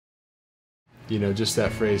You know, just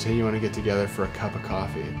that phrase, hey, you want to get together for a cup of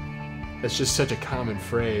coffee? That's just such a common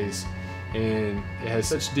phrase, and it has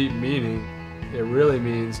such deep meaning. It really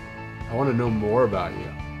means, I want to know more about you.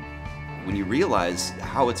 When you realize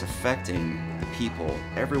how it's affecting the people,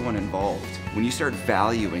 everyone involved, when you start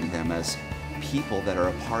valuing them as people that are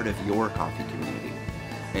a part of your coffee community,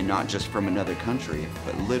 and not just from another country,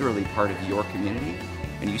 but literally part of your community,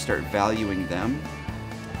 and you start valuing them,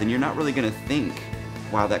 then you're not really going to think,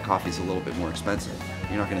 wow, that coffee's a little bit more expensive.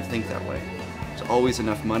 You're not going to think that way. There's always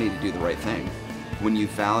enough money to do the right thing when you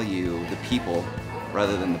value the people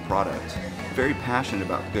rather than the product. Very passionate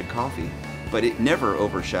about good coffee, but it never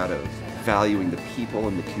overshadows valuing the people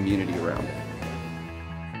and the community around it.